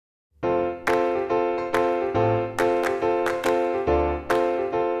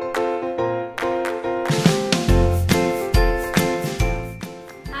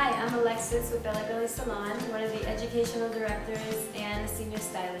Salon, one of the educational directors and a senior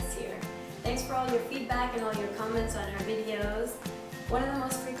stylist here. Thanks for all your feedback and all your comments on our videos. One of the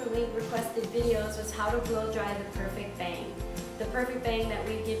most frequently requested videos was how to blow dry the perfect bang. The perfect bang that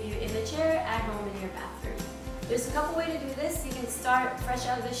we give you in the chair, at home, in your bathroom. There's a couple ways to do this. You can start fresh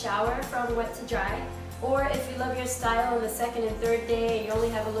out of the shower from wet to dry. Or if you love your style on the second and third day and you only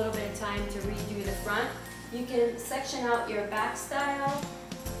have a little bit of time to redo the front, you can section out your back style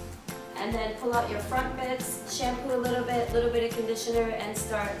and then pull out your front bits, shampoo a little bit of conditioner, and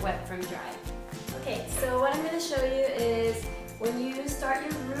start wet from dry. Okay, so what I'm going to show you is when you start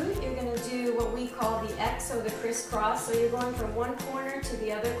your root, you're going to do what we call the X or the crisscross. So you're going from one corner to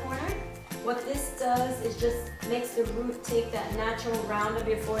the other corner. What this does is just makes the root take that natural round of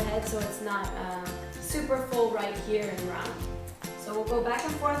your forehead so it's not super full right here and round. So we'll go back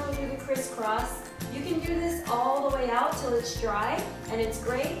and forth, we'll do the crisscross. You can do this all the way out till it's dry and it's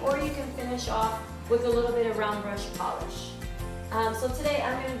great, or you can finish off with a little bit of round brush polish. So today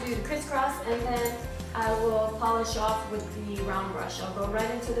I'm going to do the crisscross and then I will polish off with the round brush. I'll go right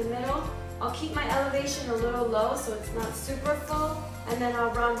into the middle. I'll keep my elevation a little low so it's not super full, and then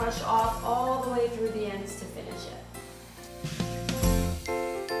I'll round brush off all the way through the ends to finish it.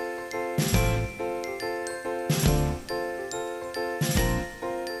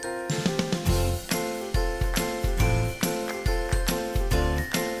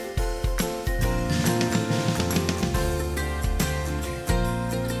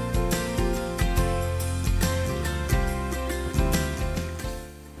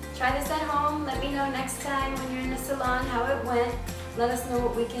 Try this at home. Let me know next time when you're in the salon how it went. Let us know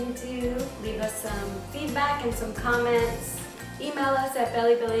what we can do. Leave us some feedback and some comments. Email us at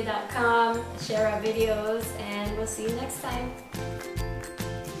bellibelli.com. Share our videos, and we'll see you next time.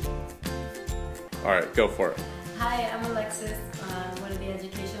 All right, go for it. Hi, I'm Alexis, one of the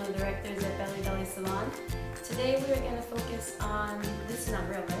educational directors at Belli Belli Salon. Today we are going to focus on, this is not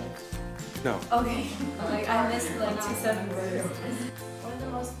real, right? No. Okay, I missed like 2 sentences. One of the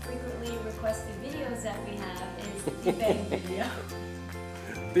most frequently requested videos that we have is the bang video.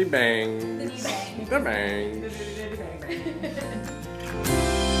 The bang. The bang. The bang. The bang.